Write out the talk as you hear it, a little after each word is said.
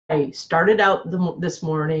started out this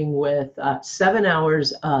morning with 7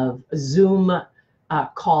 hours of Zoom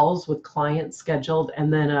calls with clients scheduled,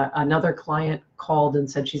 and then another client called and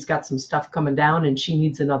said she's got some stuff coming down and she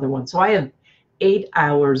needs another one. So I have 8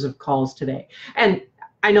 hours of calls today. And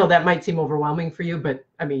I know that might seem overwhelming for you, but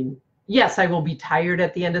I mean, yes, I will be tired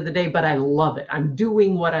at the end of the day, but I love it. I'm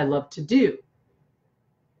doing what I love to do.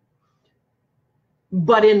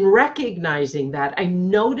 But in recognizing that, I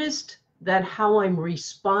noticed that how I'm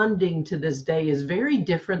responding to this day is very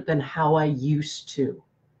different than how I used to.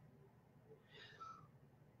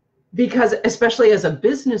 Because especially as a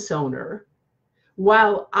business owner,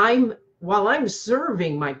 while I'm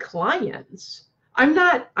serving my clients, I'm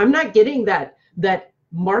not getting that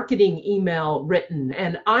marketing email written,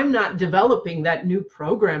 and I'm not developing that new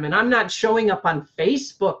program, and I'm not showing up on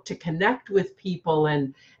Facebook to connect with people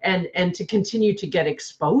and to continue to get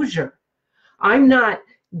exposure. I'm not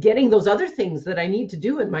getting those other things that I need to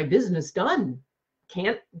do in my business done.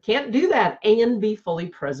 Can't do that and be fully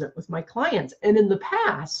present with my clients. And in the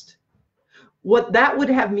past, what that would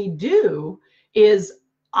have me do is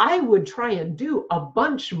I would try and do a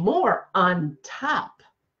bunch more on top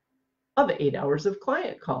of 8 hours of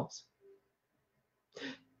client calls.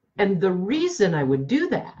 And the reason I would do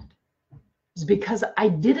that is because I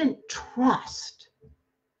didn't trust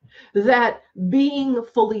that being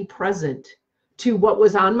fully present to what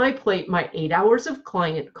was on my plate, my 8 hours of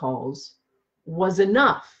client calls, was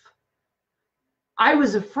enough. I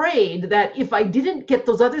was afraid that if I didn't get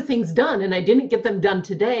those other things done, and I didn't get them done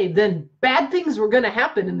today, then bad things were going to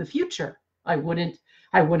happen in the future. I wouldn't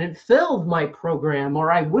fill my program,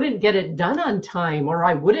 or I wouldn't get it done on time, or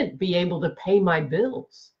I wouldn't be able to pay my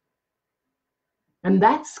bills. And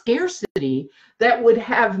that scarcity that would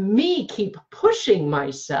have me keep pushing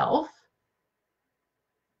myself,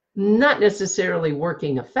 not necessarily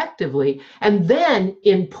working effectively. And then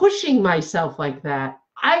in pushing myself like that,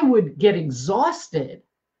 I would get exhausted,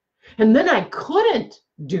 and then I couldn't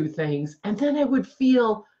do things, and then I would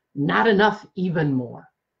feel not enough even more.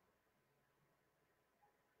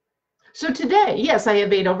 So today, yes, I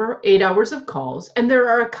have 8 hours of calls, and there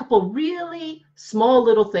are a couple really small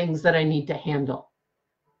little things that I need to handle.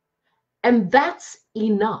 And that's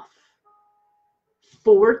enough.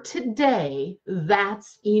 For today,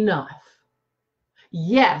 that's enough.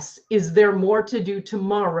 Yes, is there more to do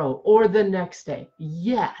tomorrow or the next day?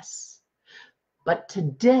 Yes, but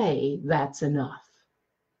today, that's enough.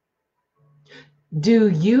 Do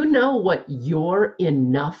you know what your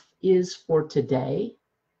enough is for today?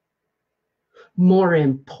 More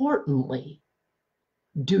importantly,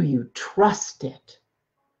 do you trust it?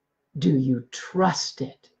 Do you trust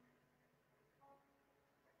it?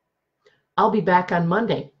 I'll be back on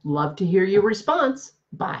Monday. Love to hear your response.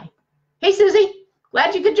 Bye. Hey, Susie.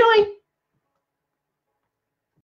 Glad you could join.